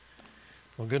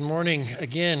Well, good morning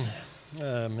again.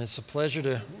 It's a pleasure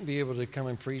to be able to come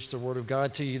and preach the Word of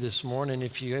God to you this morning.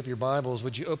 If you have your Bibles,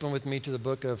 would you open with me to the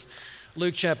book of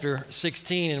Luke chapter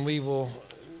 16, and we will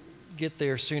get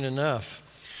there soon enough.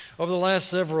 Over the last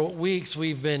several weeks,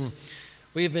 we've been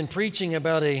preaching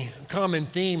about a common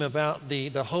theme about the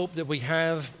hope that we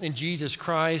have in Jesus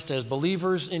Christ as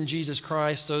believers in Jesus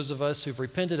Christ, those of us who've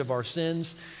repented of our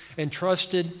sins and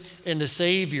trusted in the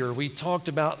Savior. We talked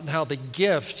about how the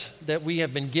gift that we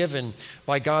have been given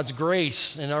by God's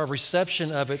grace and our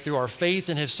reception of it through our faith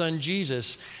in His Son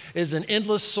Jesus is an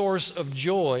endless source of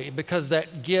joy because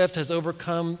that gift has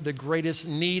overcome the greatest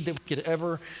need that we could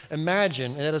ever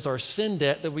imagine, and that is our sin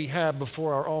debt that we have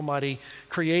before our Almighty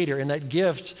Creator. And that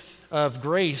gift of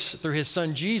grace through His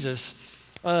Son Jesus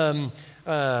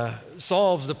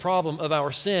solves the problem of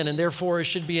our sin, and therefore it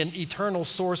should be an eternal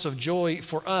source of joy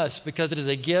for us because it is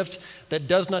a gift that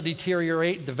does not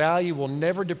deteriorate. The value will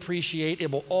never depreciate. It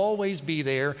will always be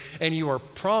there, and you are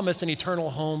promised an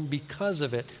eternal home because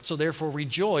of it. So therefore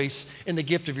rejoice in the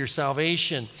gift of your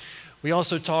salvation. We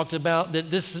also talked about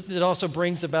that it also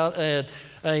brings about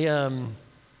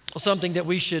something that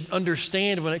we should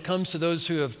understand when it comes to those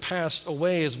who have passed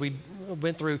away, as we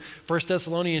went through 1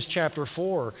 Thessalonians chapter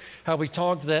 4, how we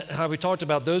talked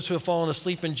about those who have fallen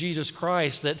asleep in Jesus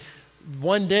Christ, that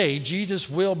one day Jesus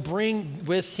will bring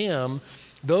with Him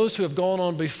those who have gone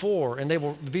on before, and they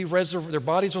will be their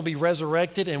bodies will be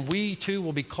resurrected, and we too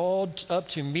will be called up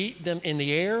to meet them in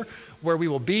the air, where we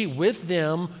will be with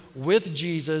them, with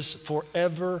Jesus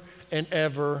forever and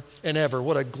ever and ever.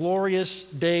 What a glorious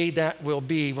day that will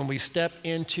be when we step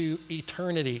into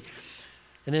eternity.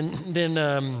 And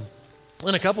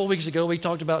then a couple of weeks ago, we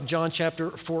talked about John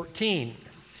chapter 14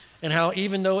 and how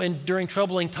even though during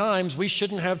troubling times, we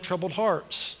shouldn't have troubled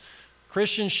hearts.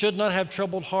 Christians should not have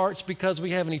troubled hearts because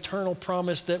we have an eternal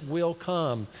promise that will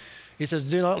come. He says,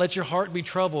 do not let your heart be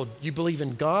troubled. You believe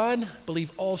in God, believe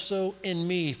also in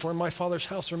me. For in my Father's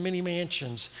house are many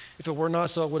mansions. If it were not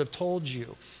so, I would have told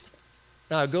you.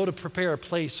 Now I go to prepare a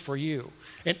place for you.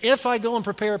 And if I go and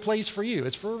prepare a place for you,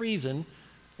 it's for a reason.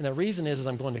 And the reason is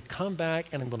I'm going to come back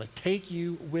and I'm going to take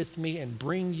you with me and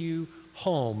bring you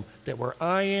home, that where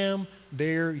I am,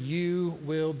 there you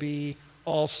will be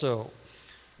also.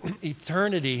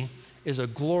 Eternity is a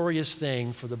glorious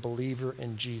thing for the believer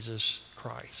in Jesus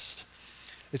Christ.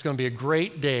 It's going to be a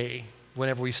great day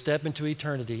whenever we step into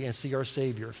eternity and see our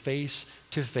Savior face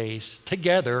to face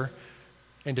together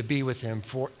and to be with Him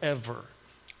forever.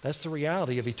 That's the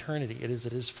reality of eternity. It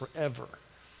is forever.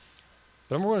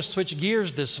 But we're going to switch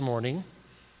gears this morning.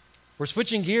 We're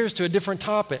switching gears to a different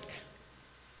topic.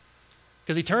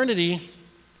 Because eternity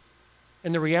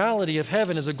and the reality of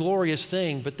heaven is a glorious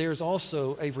thing, but there's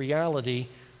also a reality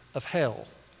of hell.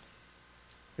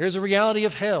 There's a reality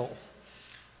of hell.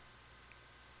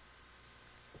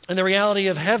 And the reality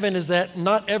of heaven is that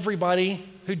not everybody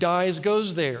who dies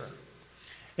goes there.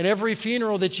 In every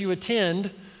funeral that you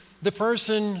attend, the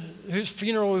person whose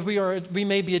funeral we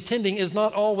may be attending is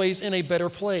not always in a better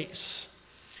place.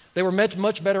 They were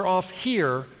much better off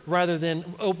here rather than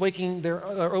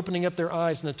opening up their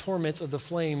eyes in the torments of the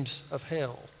flames of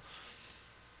hell.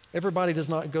 Everybody does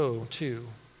not go to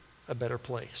a better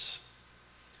place.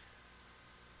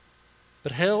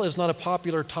 But hell is not a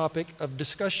popular topic of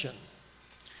discussion.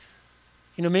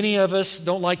 You know, many of us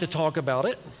don't like to talk about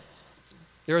it.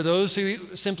 There are those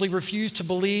who simply refuse to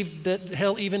believe that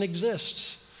hell even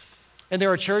exists. And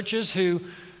there are churches who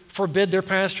forbid their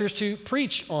pastors to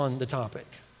preach on the topic.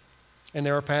 And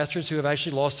there are pastors who have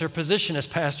actually lost their position as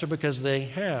pastor because they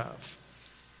have.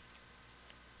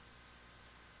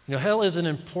 You know, hell is an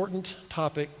important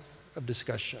topic of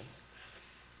discussion.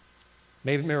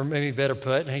 Maybe better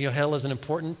put, hell is an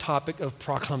important topic of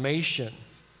proclamation.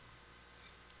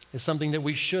 It's something that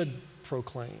we should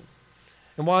proclaim.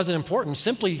 And why is it important?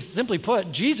 Simply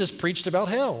put, Jesus preached about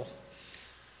hell.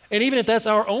 And even if that's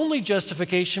our only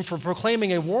justification for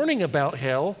proclaiming a warning about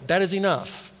hell, that is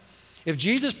enough. If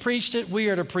Jesus preached it, we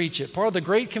are to preach it. Part of the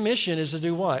Great Commission is to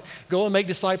do what? Go and make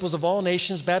disciples of all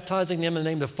nations, baptizing them in the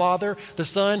name of the Father, the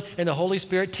Son, and the Holy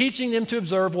Spirit, teaching them to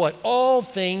observe what? All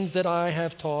things that I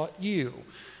have taught you.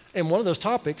 And one of those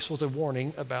topics was a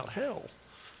warning about hell.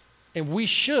 And we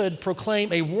should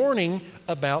proclaim a warning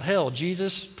about hell.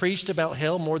 Jesus preached about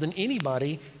hell more than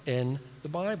anybody in the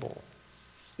Bible.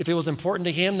 If it was important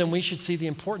to Him, then we should see the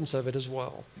importance of it as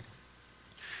well.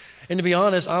 And to be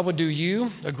honest, I would do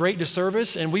you a great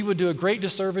disservice, and we would do a great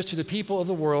disservice to the people of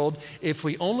the world if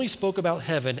we only spoke about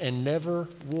heaven and never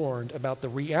warned about the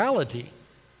reality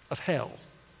of hell.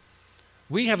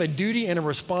 We have a duty and a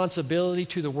responsibility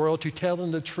to the world to tell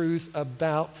them the truth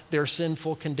about their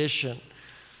sinful condition.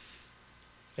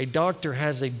 A doctor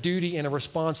has a duty and a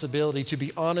responsibility to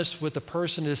be honest with the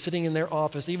person that is sitting in their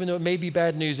office, even though it may be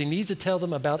bad news. He needs to tell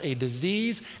them about a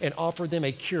disease and offer them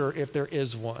a cure if there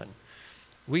is one.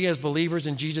 We as believers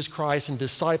in Jesus Christ and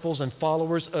disciples and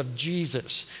followers of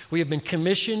Jesus, we have been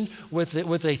commissioned with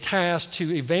a task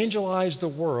to evangelize the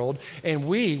world, and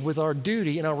we, with our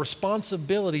duty and our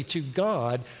responsibility to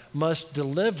God, must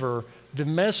deliver the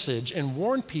message and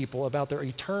warn people about their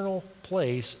eternal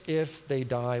place if they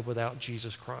die without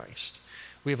Jesus Christ.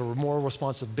 We have a moral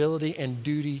responsibility and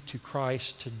duty to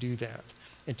Christ to do that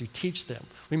and to teach them.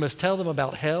 We must tell them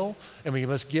about hell, and we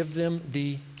must give them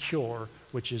the cure,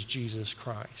 which is Jesus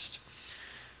Christ.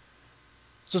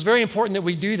 So it's very important that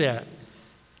we do that,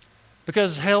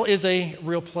 because hell is a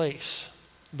real place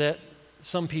that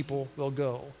some people will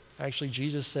go. Actually,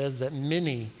 Jesus says that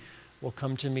many will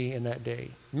come to me in that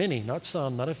day. Many, not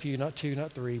some, not a few, not two,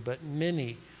 not three, but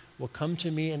many will come to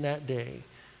me in that day,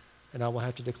 and I will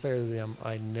have to declare to them,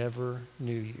 I never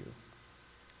knew you.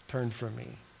 Turn from me,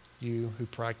 you who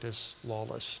practice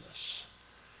lawlessness.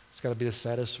 It's got to be the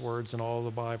saddest words in all of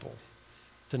the Bible,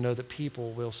 to know that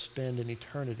people will spend an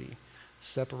eternity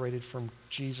separated from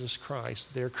Jesus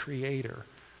Christ, their Creator,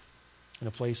 in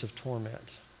a place of torment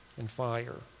and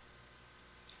fire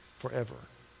forever.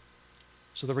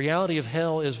 So the reality of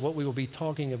hell is what we will be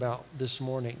talking about this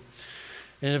morning.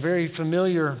 In a very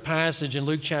familiar passage in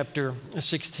Luke chapter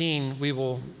 16,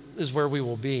 is where we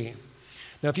will be.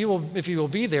 Now, if you will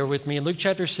be there with me in Luke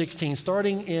chapter 16,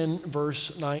 starting in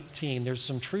verse 19, there's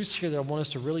some truths here that I want us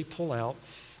to really pull out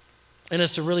and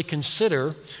us to really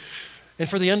consider. And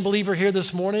for the unbeliever here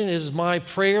this morning, it is my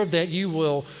prayer that you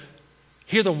will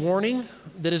hear the warning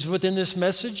that is within this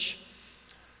message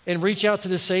and reach out to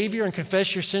the Savior and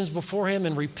confess your sins before Him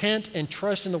and repent and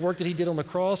trust in the work that He did on the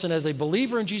cross. And as a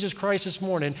believer in Jesus Christ this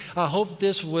morning, I hope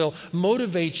this will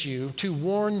motivate you to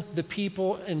warn the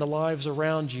people in the lives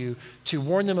around you, to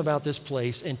warn them about this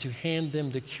place and to hand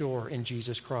them the cure in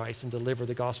Jesus Christ and deliver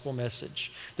the gospel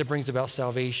message that brings about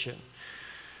salvation.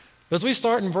 As we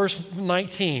start in verse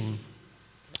 19,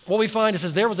 what we find, it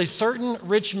says, there was a certain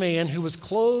rich man who was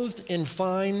clothed in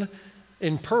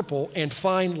purple and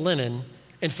fine linen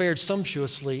and fared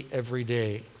sumptuously every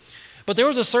day. But there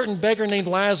was a certain beggar named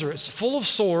Lazarus, full of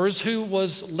sores, who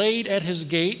was laid at his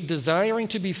gate, desiring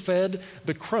to be fed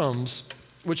the crumbs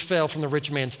which fell from the rich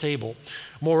man's table.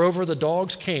 Moreover, the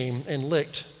dogs came and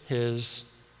licked his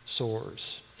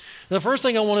sores. Now, the first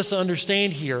thing I want us to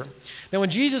understand here, now when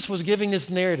Jesus was giving this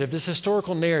narrative, this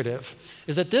historical narrative,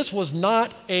 is that this was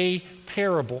not a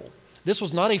parable. This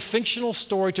was not a fictional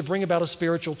story to bring about a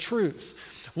spiritual truth.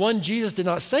 One, Jesus did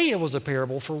not say it was a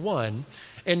parable, for one,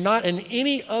 and not in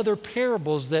any other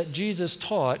parables that Jesus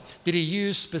taught did He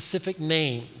use specific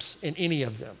names in any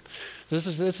of them. So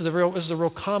this is a real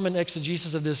common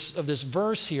exegesis of this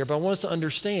verse here, but I want us to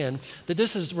understand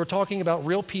that we're talking about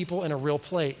real people in a real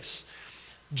place.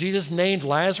 Jesus named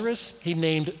Lazarus. He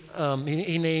named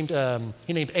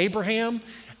Abraham,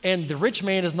 and the rich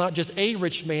man is not just a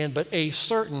rich man, but a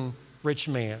certain rich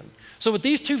man. So with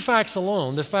these two facts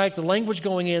alone, the language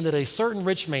going in that a certain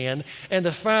rich man, and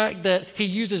the fact that he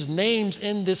uses names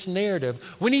in this narrative,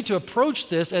 we need to approach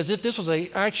this as if this was an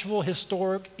actual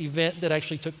historic event that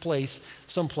actually took place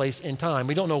someplace in time.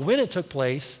 We don't know when it took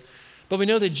place, but we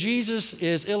know that Jesus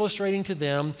is illustrating to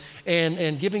them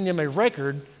and giving them a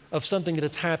record of something that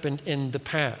has happened in the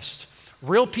past.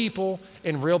 Real people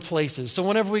in real places. So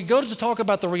whenever we go to talk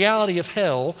about the reality of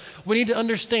hell, we need to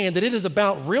understand that it is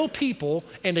about real people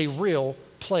and a real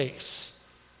place.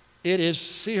 It is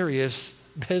serious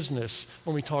business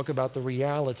when we talk about the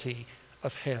reality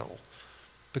of hell.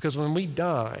 Because when we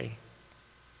die,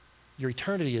 your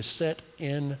eternity is set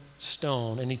in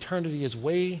stone, and eternity is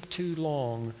way too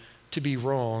long to be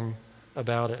wrong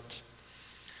about it.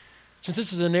 Since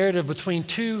this is a narrative between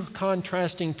two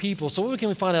contrasting people, so what can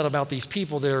we find out about these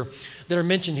people that are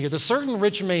mentioned here? The certain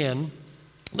rich man,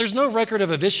 there's no record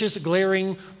of a vicious,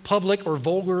 glaring, public, or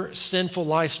vulgar, sinful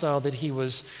lifestyle that he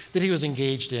was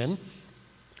engaged in.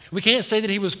 We can't say that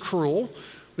he was cruel.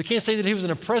 We can't say that he was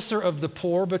an oppressor of the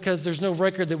poor, because there's no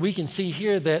record that we can see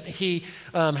here that he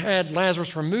had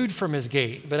Lazarus removed from his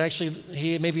gate. But actually,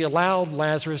 he maybe allowed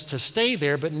Lazarus to stay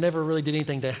there, but never really did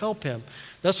anything to help him.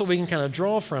 That's what we can kind of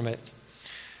draw from it.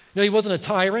 He wasn't a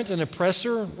tyrant, an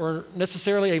oppressor, or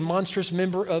necessarily a monstrous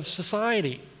member of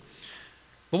society.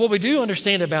 But what we do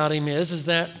understand about him is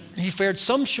that he fared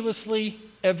sumptuously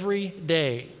every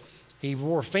day. He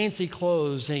wore fancy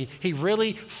clothes. He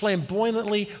really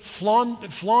flamboyantly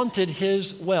flaunted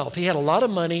his wealth. He had a lot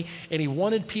of money, and he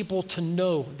wanted people to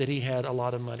know that he had a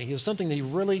lot of money. It was something that he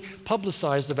really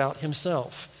publicized about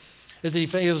himself. is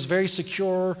that he was very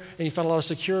secure, and he found a lot of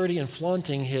security in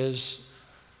flaunting his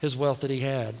wealth that he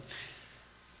had.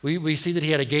 We see that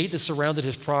he had a gate that surrounded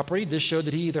his property. This showed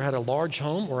that he either had a large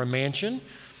home or a mansion.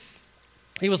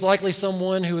 He was likely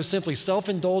someone who was simply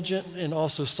self-indulgent and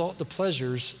also sought the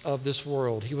pleasures of this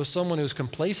world. He was someone who was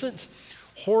complacent,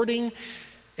 hoarding,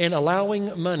 and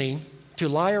allowing money to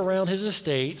lie around his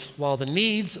estate while the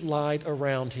needs lied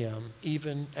around him,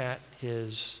 even at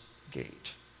his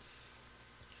gate.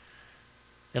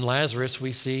 And Lazarus,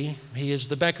 we see, he is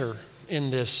the beggar in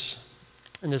this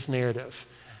narrative.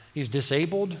 He's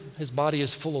disabled. His body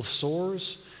is full of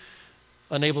sores,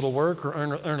 unable to work or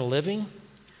earn a living.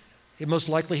 Most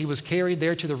likely he was carried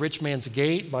there to the rich man's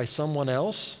gate by someone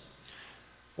else,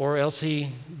 or else he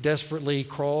desperately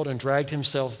crawled and dragged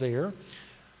himself there,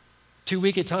 too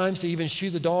weak at times to even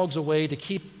shoo the dogs away to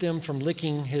keep them from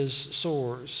licking his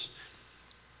sores.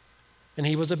 And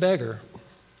he was a beggar.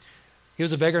 He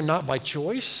was a beggar not by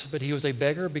choice, but he was a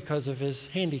beggar because of his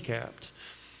handicap.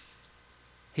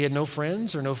 He had no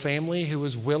friends or no family who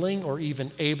was willing or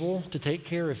even able to take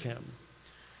care of him.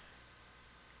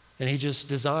 And he just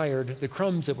desired the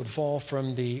crumbs that would fall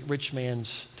from the rich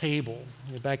man's table.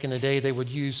 Back in the day, they would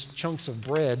use chunks of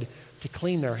bread to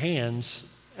clean their hands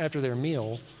after their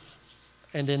meal,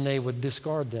 and then they would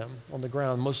discard them on the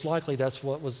ground. Most likely that's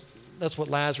what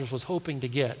Lazarus was hoping to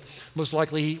get. Most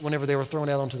likely, whenever they were thrown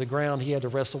out onto the ground, he had to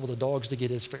wrestle with the dogs to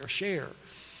get his fair share.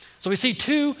 So we see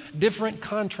two different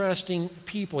contrasting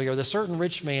people here, the certain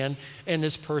rich man and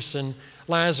this person,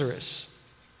 Lazarus.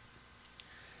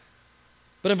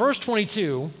 But in verse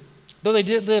 22, though they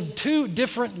did live two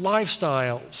different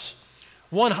lifestyles,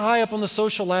 one high up on the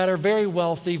social ladder, very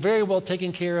wealthy, very well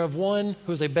taken care of, one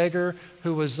who was a beggar,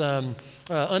 who was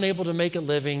unable to make a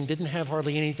living, didn't have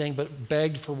hardly anything, but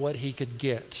begged for what he could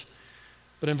get.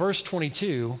 But in verse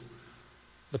 22,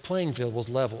 the playing field was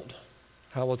leveled.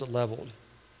 How was it leveled?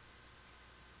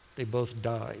 They both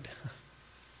died.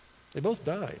 They both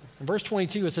died. In verse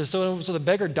 22, it says, so the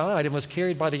beggar died and was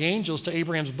carried by the angels to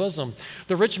Abraham's bosom.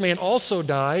 The rich man also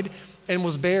died and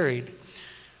was buried.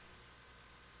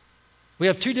 We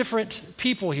have two different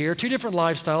people here, two different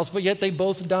lifestyles, but yet they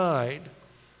both died.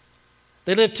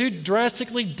 They lived two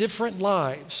drastically different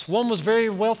lives. One was very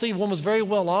wealthy, one was very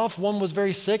well off, one was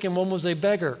very sick, and one was a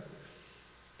beggar.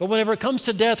 But whenever it comes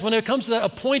to death, when it comes to that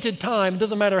appointed time, it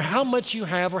doesn't matter how much you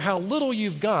have or how little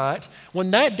you've got,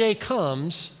 when that day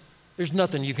comes, there's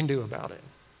nothing you can do about it.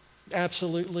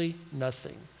 Absolutely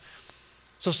nothing.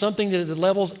 So something that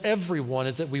levels everyone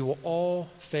is that we will all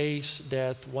face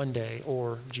death one day,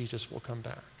 or Jesus will come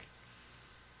back.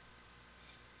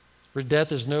 For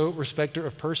death is no respecter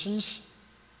of persons.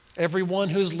 Everyone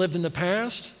who's lived in the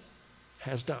past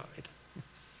has died.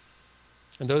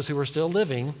 And those who are still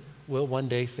living will one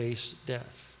day face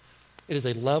death. It is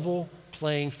a level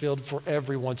playing field for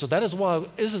everyone. So that is why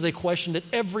this is a question that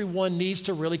everyone needs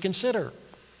to really consider.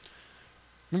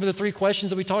 Remember the three questions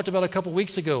that we talked about a couple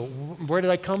weeks ago? Where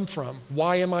did I come from?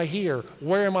 Why am I here?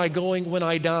 Where am I going when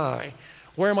I die?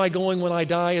 Where am I going when I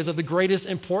die is of the greatest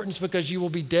importance because you will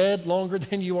be dead longer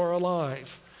than you are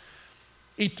alive.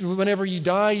 Whenever you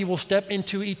die, you will step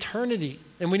into eternity.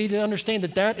 And we need to understand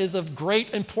that that is of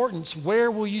great importance.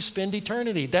 Where will you spend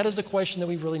eternity? That is the question that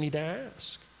we really need to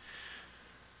ask.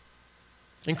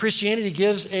 And Christianity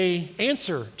gives an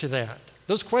answer to that.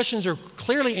 Those questions are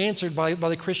clearly answered by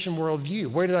the Christian worldview.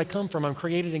 Where did I come from? I'm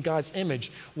created in God's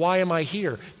image. Why am I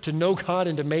here? To know God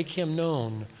and to make Him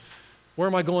known. Where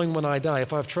am I going when I die?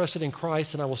 If I've trusted in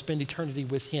Christ, then I will spend eternity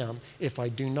with Him. If I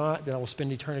do not, then I will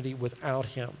spend eternity without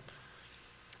Him.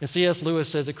 And C.S. Lewis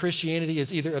says that Christianity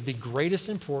is either of the greatest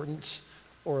importance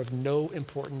or of no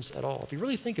importance at all. If you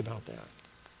really think about that.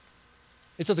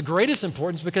 It's of the greatest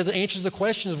importance because it answers the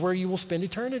question of where you will spend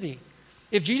eternity.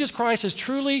 If Jesus Christ has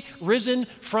truly risen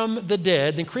from the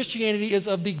dead, then Christianity is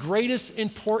of the greatest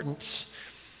importance.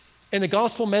 And the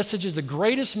gospel message is the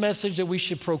greatest message that we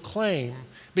should proclaim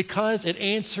because it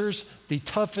answers the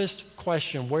toughest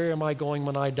question, where am I going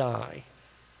when I die?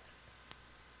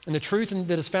 And the truth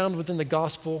that is found within the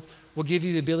gospel will give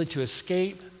you the ability to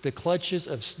escape the clutches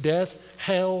of death,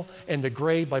 hell, and the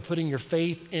grave by putting your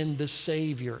faith in the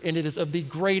Savior. And it is of the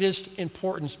greatest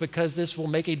importance because this will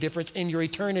make a difference in your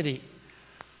eternity.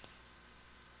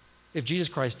 If Jesus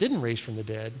Christ didn't raise from the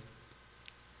dead,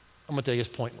 I'm going to tell you it's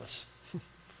pointless.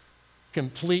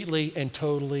 Completely and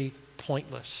totally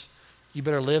pointless. You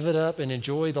better live it up and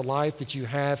enjoy the life that you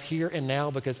have here and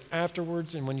now because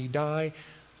afterwards and when you die,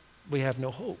 we have no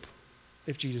hope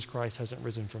if Jesus Christ hasn't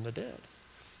risen from the dead.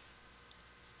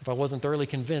 If I wasn't thoroughly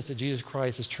convinced that Jesus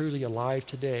Christ is truly alive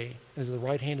today and is at the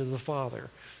right hand of the Father,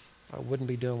 I wouldn't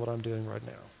be doing what I'm doing right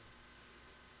now.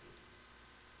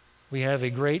 We have a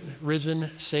great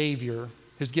risen Savior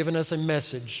who's given us a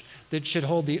message that should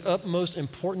hold the utmost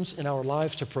importance in our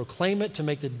lives to proclaim it, to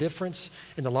make the difference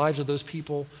in the lives of those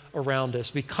people around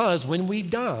us. Because when we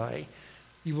die,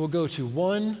 you will go to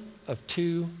one of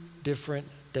two different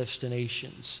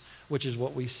destinations, which is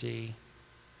what we see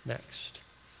next.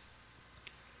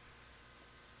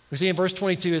 We see in verse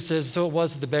 22, it says, "So it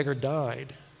was that the beggar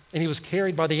died, and he was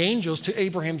carried by the angels to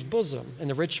Abraham's bosom, and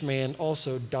the rich man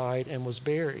also died and was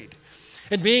buried.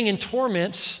 And being in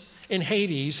torments in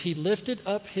Hades, he lifted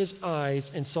up his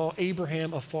eyes and saw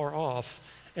Abraham afar off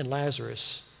and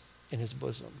Lazarus in his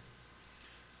bosom."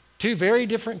 Two very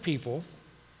different people,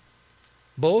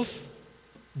 both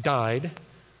died,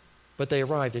 but they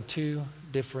arrived at two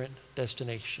different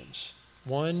destinations.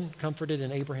 One comforted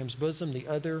in Abraham's bosom, the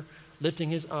other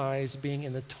lifting his eyes, being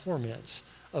in the torments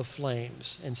of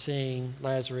flames and seeing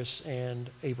Lazarus and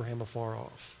Abraham afar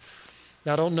off.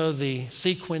 Now, I don't know the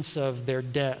sequence of their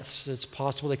deaths. It's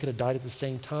possible they could have died at the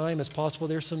same time. It's possible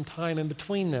there's some time in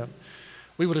between them.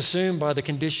 We would assume by the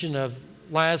condition of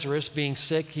Lazarus being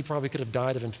sick, he probably could have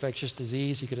died of infectious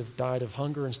disease. He could have died of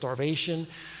hunger and starvation.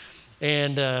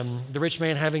 And the rich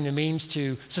man, having the means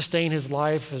to sustain his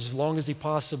life as long as he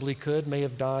possibly could, may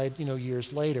have died,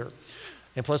 years later.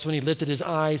 And plus, when he lifted his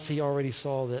eyes, he already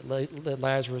saw that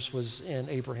Lazarus was in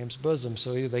Abraham's bosom.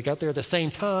 So either they got there at the same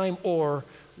time or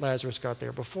Lazarus got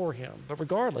there before him. But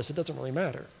regardless, it doesn't really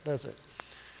matter, does it?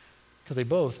 Because they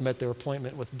both met their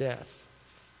appointment with death.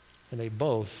 And they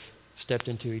both stepped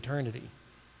into eternity.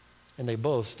 And they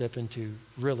both stepped into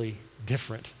really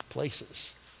different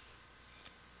places.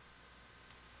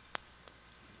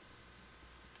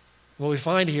 What we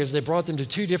find here is they brought them to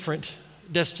two different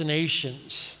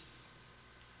destinations.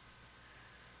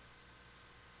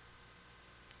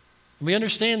 We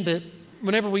understand that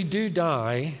whenever we do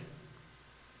die,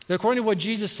 that according to what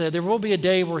Jesus said, there will be a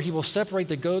day where he will separate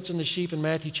the goats and the sheep in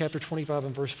Matthew chapter 25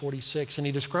 and verse 46. And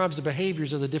he describes the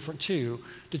behaviors of the different two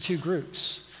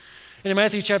groups. And in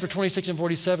Matthew chapter 26 and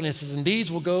 47, it says, "And these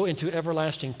will go into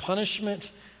everlasting punishment,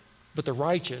 but the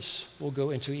righteous will go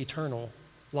into eternal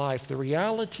life." The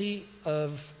reality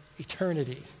of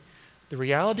eternity, the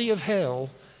reality of hell,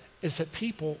 is that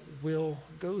people will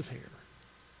go there.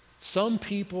 Some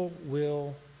people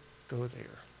will go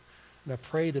there. And I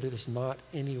pray that it is not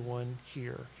anyone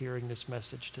here hearing this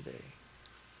message today.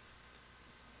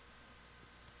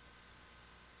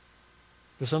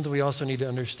 There's something we also need to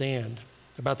understand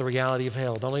about the reality of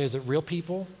hell. Not only is it real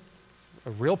people, a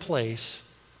real place,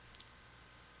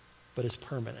 but it's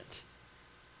permanent.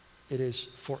 It is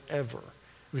forever.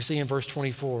 We see in verse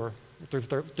 24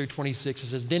 through 26, it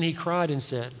says, "Then he cried and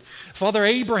said, 'Father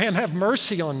Abraham, have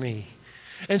mercy on me,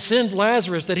 and send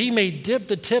Lazarus that he may dip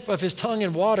the tip of his tongue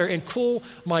in water and cool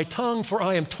my tongue, for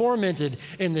I am tormented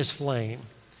in this flame.'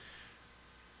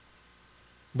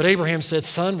 But Abraham said,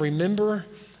 'Son, remember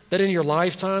that in your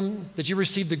lifetime that you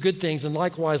received the good things, and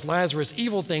likewise Lazarus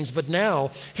evil things, but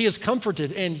now he is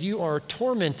comforted and you are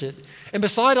tormented. And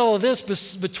beside all of this,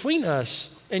 between us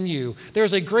and you, there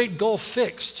is a great gulf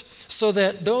fixed, so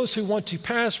that those who want to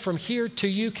pass from here to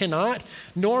you cannot,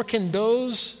 nor can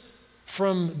those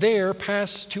from there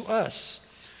pass to us.'"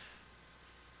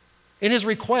 In his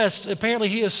request, apparently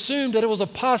he assumed that it was a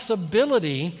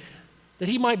possibility that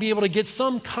he might be able to get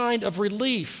some kind of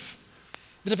relief.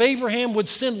 That if Abraham would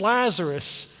send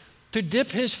Lazarus to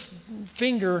dip his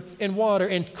finger in water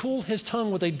and cool his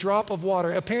tongue with a drop of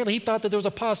water, apparently he thought that there was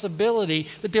a possibility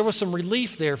that there was some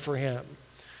relief there for him.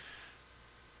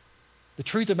 The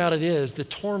truth about it is the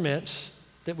torment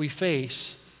that we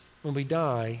face when we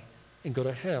die and go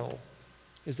to hell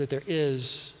is that there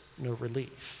is no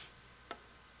relief.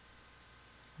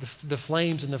 The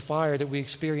flames and the fire that we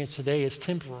experience today is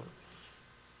temporary,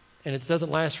 and it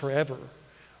doesn't last forever.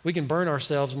 We can burn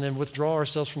ourselves and then withdraw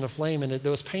ourselves from the flame, and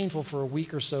though it's painful for a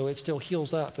week or so, it still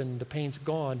heals up and the pain's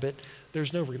gone, but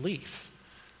there's no relief.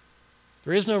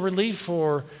 There is no relief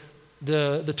for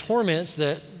the torments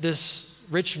that this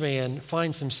rich man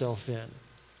finds himself in.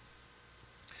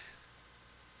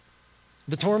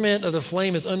 The torment of the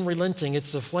flame is unrelenting.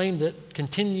 It's a flame that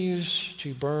continues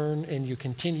to burn, and you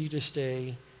continue to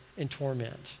stay in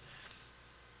torment.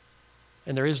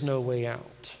 And there is no way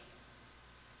out.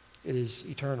 It is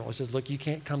eternal. It says, look, you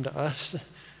can't come to us,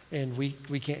 and we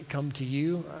can't come to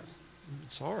you. I'm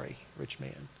sorry, rich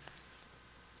man.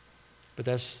 But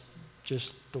that's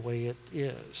just the way it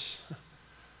is.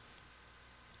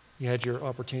 You had your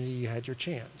opportunity, you had your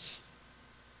chance.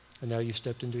 And now you've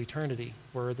stepped into eternity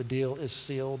where the deal is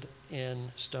sealed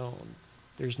in stone.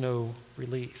 There's no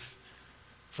relief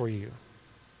for you.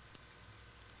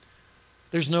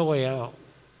 There's no way out.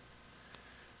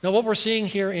 Now, what we're seeing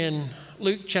here in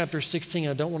Luke chapter 16,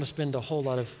 I don't want to spend a whole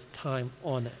lot of time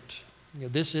on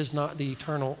it. This is not the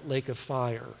eternal lake of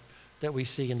fire that we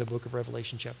see in the book of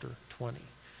Revelation chapter 20.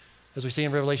 As we see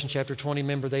in Revelation chapter 20,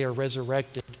 remember, they are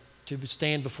resurrected to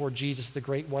stand before Jesus at the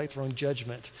great white throne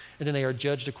judgment, and then they are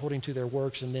judged according to their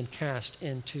works and then cast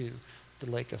into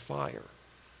the lake of fire.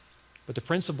 But the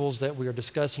principles that we are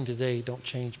discussing today don't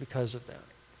change because of that.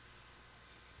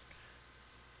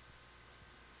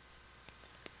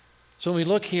 So when we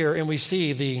look here and we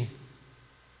see the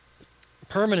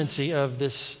permanency of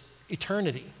this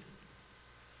eternity,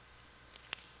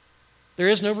 there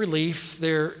is no relief.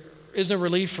 There is no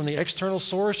relief from the external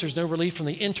source. There's no relief from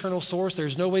the internal source.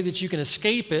 There's no way that you can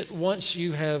escape it once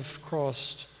you have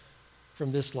crossed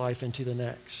from this life into the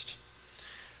next.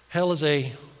 Hell is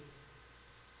a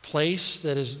place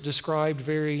that is described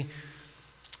very,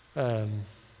 I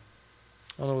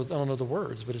don't know the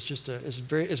words, but it's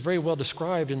very well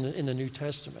described in the New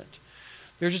Testament.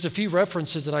 There's just a few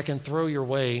references that I can throw your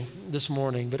way this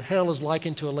morning, but hell is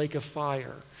likened to a lake of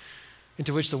fire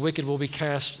into which the wicked will be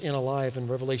cast in alive in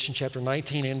Revelation chapter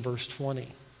 19 and verse 20.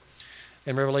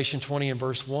 In Revelation 20 and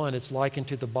verse 1, it's likened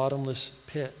to the bottomless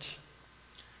pit.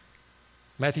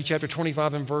 Matthew chapter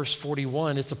 25 and verse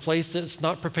 41, it's a place that's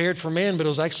not prepared for man, but it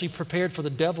was actually prepared for the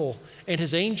devil and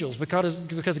his angels,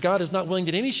 because God is not willing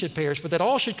that any should perish, but that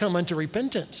all should come unto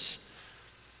repentance.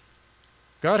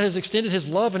 God has extended his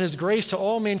love and his grace to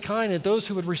all mankind, and those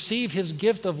who would receive his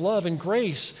gift of love and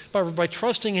grace by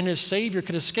trusting in his Savior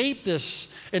could escape this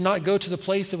and not go to the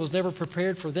place that was never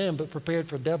prepared for them, but prepared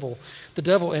for the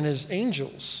devil and his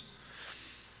angels.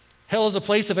 Hell is a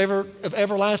place of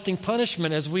everlasting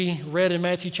punishment, as we read in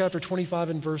Matthew chapter 25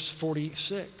 and verse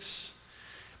 46.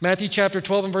 Matthew chapter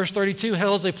 12 and verse 32,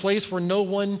 hell is a place where no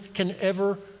one can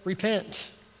ever repent.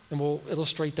 And we'll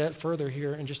illustrate that further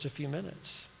here in just a few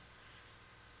minutes.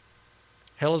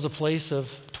 Hell is a place of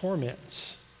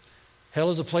torments. Hell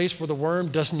is a place where the worm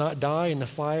does not die and the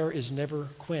fire is never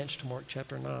quenched, Mark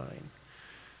chapter 9.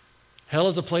 Hell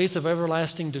is a place of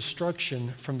everlasting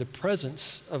destruction from the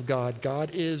presence of God. God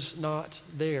is not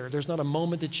there. There's not a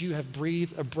moment that you have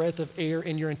breathed a breath of air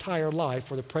in your entire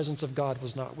life where the presence of God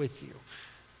was not with you.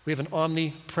 We have an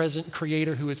omnipresent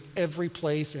Creator who is every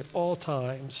place at all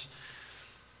times.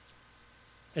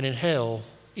 And in hell,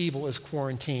 evil is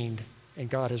quarantined and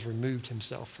God has removed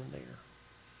himself from there.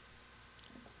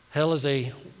 Hell is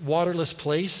a waterless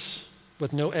place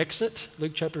with no exit,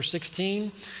 Luke chapter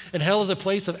 16. And hell is a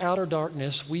place of outer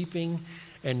darkness, weeping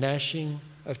and gnashing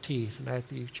of teeth,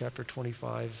 Matthew chapter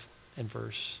 25 and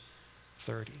verse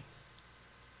 30.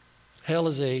 Hell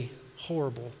is a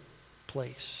horrible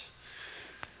place.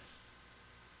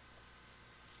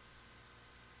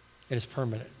 And it's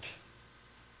permanent.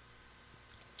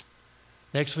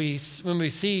 Next, when we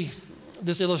see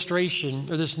this illustration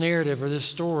or this narrative or this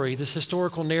story, this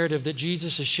historical narrative that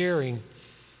Jesus is sharing,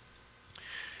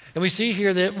 and we see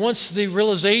here that once the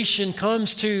realization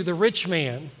comes to the rich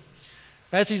man,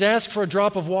 as he's asked for a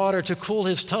drop of water to cool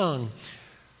his tongue,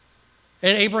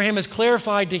 and Abraham has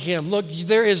clarified to him, look,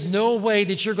 there is no way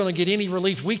that you're going to get any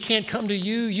relief. We can't come to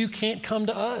you. You can't come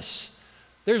to us.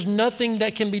 There's nothing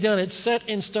that can be done. It's set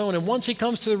in stone. And once he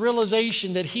comes to the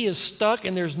realization that he is stuck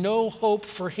and there's no hope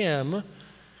for him,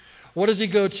 what does he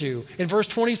go to? In verse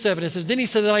 27, it says, then he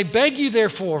said, I beg you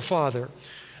therefore, Father,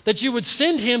 that you would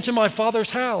send him to my father's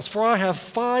house, for I have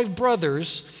 5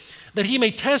 brothers, that he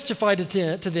may testify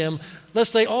to them,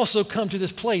 lest they also come to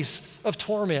this place of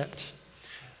torment.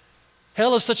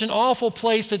 Hell is such an awful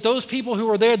place that those people who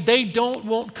are there, they don't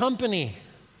want company.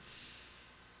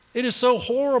 It is so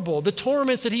horrible, the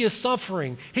torments that he is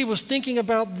suffering. He was thinking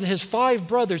about his 5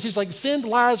 brothers. He's like, send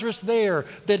Lazarus there,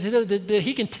 that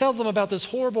he can tell them about this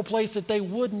horrible place that they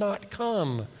would not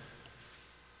come.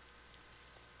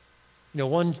 You know,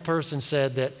 one person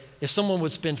said that if someone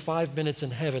would spend 5 minutes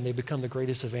in heaven, they become the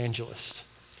greatest evangelist.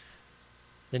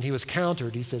 Then he was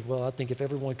countered. He said, well, I think if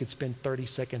everyone could spend 30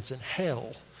 seconds in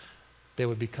hell, they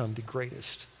would become the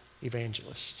greatest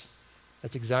evangelist.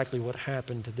 That's exactly what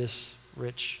happened to this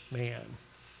rich man.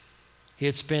 He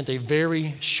had spent a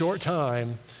very short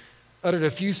time, uttered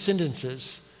a few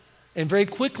sentences, and very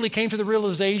quickly came to the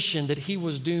realization that he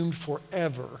was doomed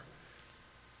forever.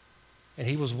 And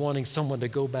he was wanting someone to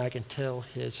go back and tell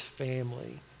his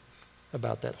family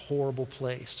about that horrible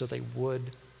place so they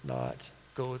would not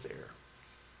go there.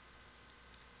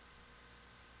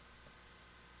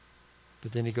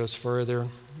 But then he goes further.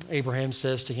 Abraham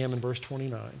says to him in verse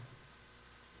 29,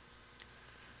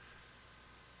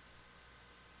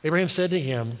 Abraham said to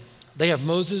him, they have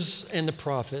Moses and the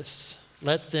prophets.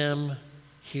 Let them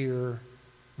hear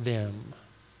them.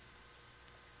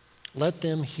 Let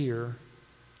them hear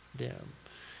them.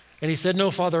 And he said, no,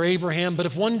 Father Abraham, but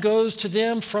if one goes to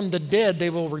them from the dead, they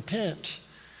will repent.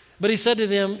 But he said to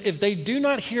them, if they do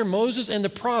not hear Moses and the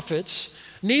prophets,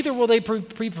 neither will they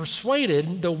be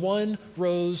persuaded, though one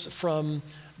rose from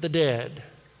the dead.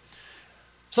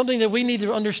 Something that we need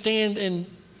to understand, and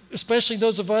especially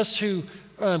those of us who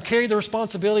carry the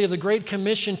responsibility of the Great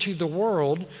Commission to the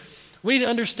world, we need to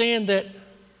understand that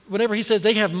whenever he says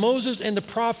they have Moses and the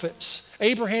prophets,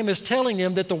 Abraham is telling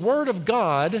them that the Word of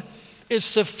God is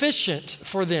sufficient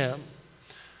for them.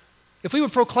 If we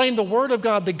would proclaim the Word of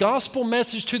God, the gospel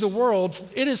message to the world,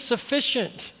 it is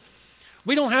sufficient.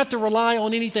 We don't have to rely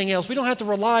on anything else. We don't have to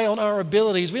rely on our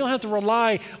abilities. We don't have to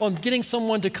rely on getting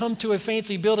someone to come to a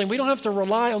fancy building. We don't have to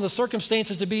rely on the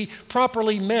circumstances to be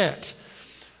properly met.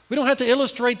 We don't have to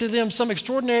illustrate to them some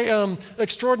extraordinary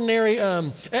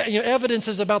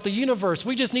evidences about the universe.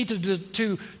 We just need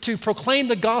to proclaim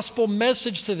the gospel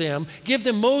message to them, give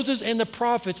them Moses and the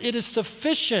prophets. It is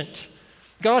sufficient.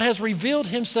 God has revealed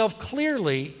himself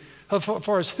clearly as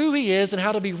far as who he is and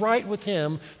how to be right with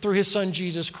him through his son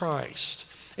Jesus Christ.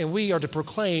 And we are to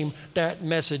proclaim that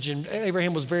message. And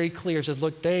Abraham was very clear. He says,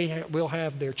 look, they will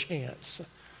have their chance.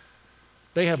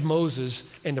 They have Moses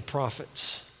and the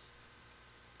prophets.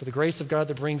 For the grace of God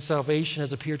that brings salvation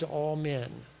has appeared to all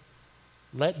men.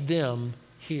 Let them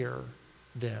hear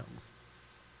them.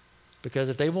 Because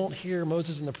if they won't hear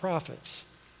Moses and the prophets,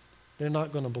 they're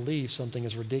not going to believe something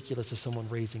as ridiculous as someone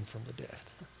raising from the dead.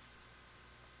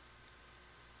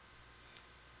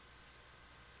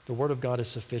 The Word of God is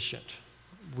sufficient.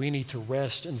 We need to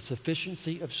rest in the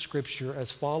sufficiency of Scripture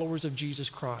as followers of Jesus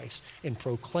Christ and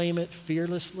proclaim it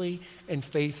fearlessly and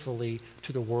faithfully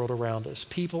to the world around us.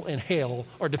 People in hell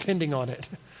are depending on it.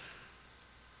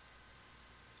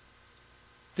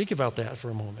 Think about that for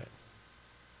a moment.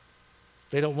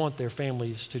 They don't want their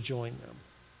families to join them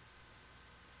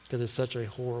because it's such a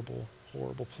horrible,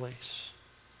 horrible place.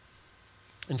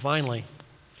 And finally,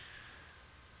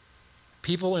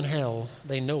 people in hell,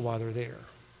 they know why they're there.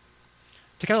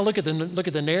 To kind of look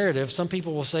at the narrative, some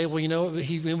people will say, well, you know,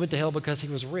 he went to hell because he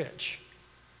was rich.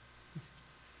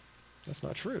 That's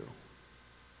not true.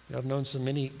 I've known so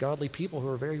many godly people who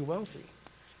are very wealthy.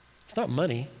 It's not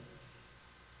money.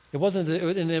 It wasn't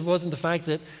the fact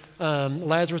that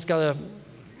Lazarus got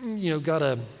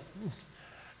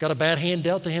a bad hand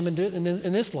dealt to him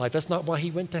in this life. That's not why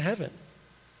he went to heaven.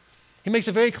 He makes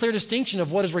a very clear distinction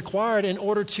of what is required in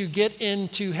order to get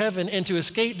into heaven and to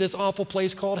escape this awful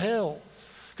place called hell.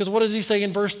 Because what does he say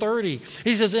in verse 30?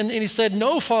 He says, and he said,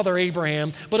 no, Father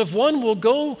Abraham, but if one will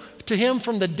go to him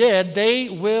from the dead, they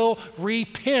will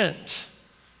repent.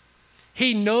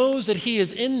 He knows that he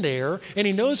is in there, and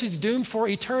he knows he's doomed for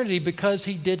eternity because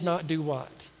he did not do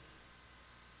what?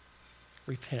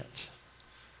 Repent.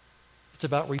 It's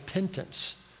about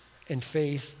repentance and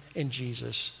faith in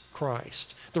Jesus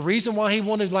Christ. The reason why he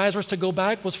wanted Lazarus to go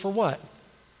back was for what?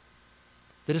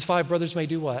 That his 5 brothers may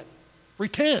do what?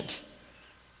 Repent.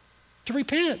 To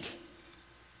repent.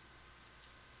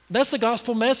 That's the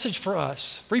gospel message for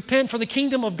us. Repent, for the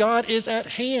kingdom of God is at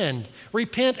hand.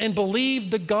 Repent and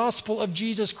believe the gospel of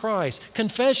Jesus Christ.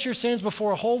 Confess your sins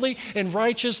before a holy and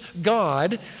righteous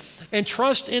God and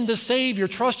trust in the Savior,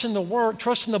 trust in the work,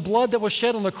 trust in the blood that was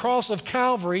shed on the cross of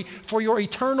Calvary for your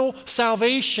eternal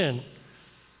salvation.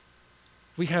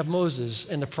 We have Moses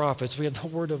and the prophets. We have the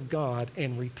Word of God,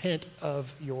 and repent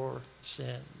of your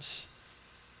sins.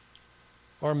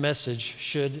 Our message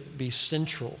should be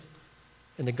central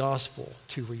in the gospel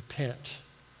to repent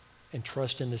and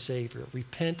trust in the Savior.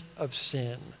 Repent of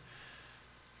sin.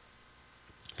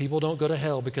 People don't go to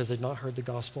hell because they've not heard the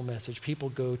gospel message. People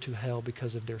go to hell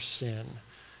because of their sin.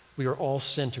 We are all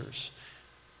sinners.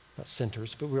 Not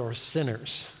sinners, but we are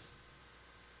sinners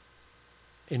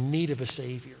in need of a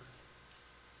Savior.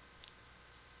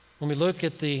 When we look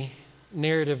at the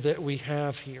narrative that we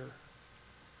have here,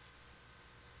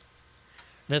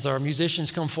 and as our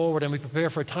musicians come forward and we prepare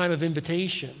for a time of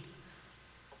invitation,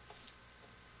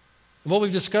 what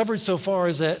we've discovered so far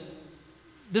is that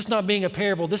this not being a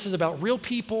parable, this is about real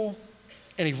people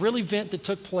and a real event that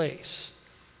took place.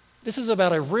 This is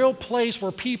about a real place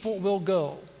where people will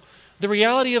go. The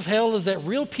reality of hell is that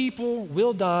real people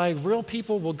will die, real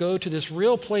people will go to this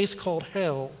real place called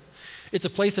hell. It's a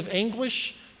place of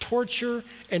anguish, torture,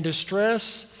 and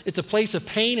distress. It's a place of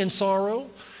pain and sorrow.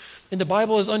 And the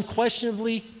Bible is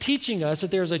unquestionably teaching us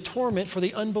that there is a torment for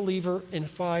the unbeliever in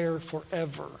fire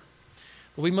forever.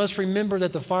 But we must remember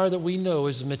that the fire that we know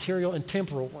is a material and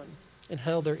temporal one. In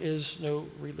hell there is no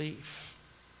relief.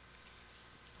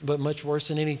 But much worse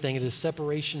than anything, it is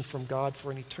separation from God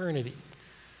for an eternity.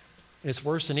 And it's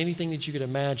worse than anything that you could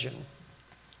imagine.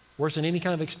 worse than any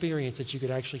kind of experience that you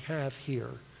could actually have here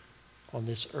on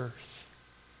this earth.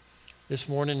 This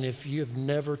morning, if you have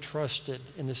never trusted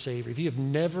in the Savior, if you have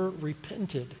never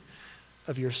repented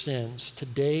of your sins,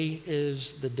 today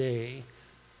is the day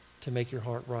to make your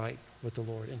heart right with the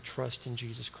Lord and trust in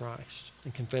Jesus Christ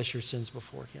and confess your sins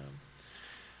before Him.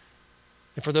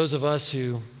 And for those of us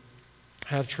who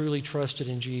have truly trusted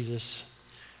in Jesus,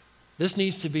 this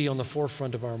needs to be on the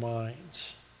forefront of our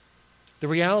minds. The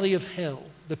reality of hell,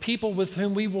 the people with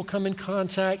whom we will come in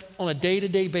contact on a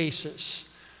day-to-day basis.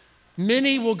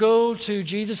 Many will go to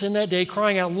Jesus in that day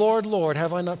crying out, Lord, Lord,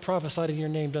 have I not prophesied in your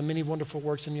name, done many wonderful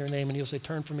works in your name? And He'll say,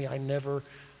 turn from me, I never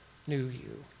knew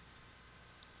you.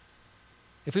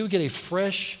 If we would get a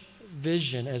fresh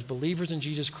vision as believers in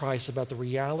Jesus Christ about the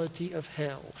reality of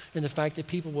hell and the fact that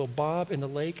people will bob in the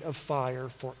lake of fire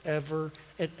forever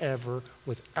and ever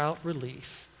without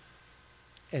relief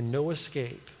and no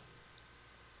escape,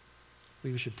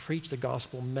 we should preach the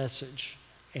gospel message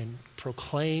and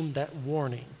proclaim that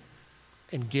warning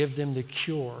and give them the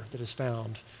cure that is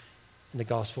found in the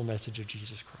gospel message of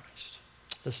Jesus Christ.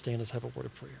 Let's stand, let's have a word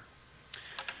of prayer.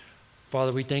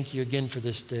 Father, we thank you again for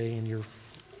this day and your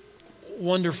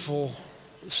wonderful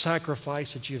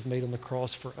sacrifice that you have made on the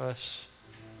cross for us.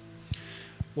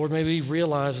 Lord, may we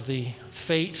realize the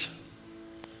fate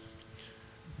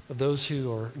of those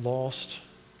who are lost.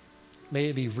 May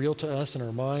it be real to us in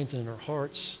our minds and in our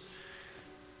hearts.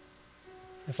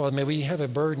 And Father, may we have a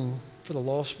burden for the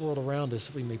lost world around us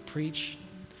that we may preach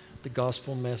the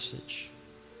gospel message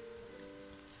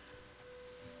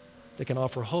that can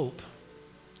offer hope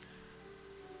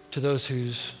to those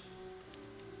whose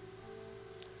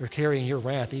are carrying your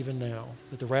wrath even now,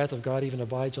 that the wrath of God even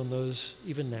abides on those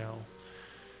even now.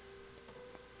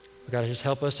 God, just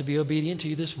help us to be obedient to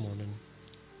you this morning.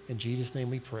 In Jesus' name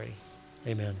we pray.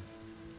 Amen.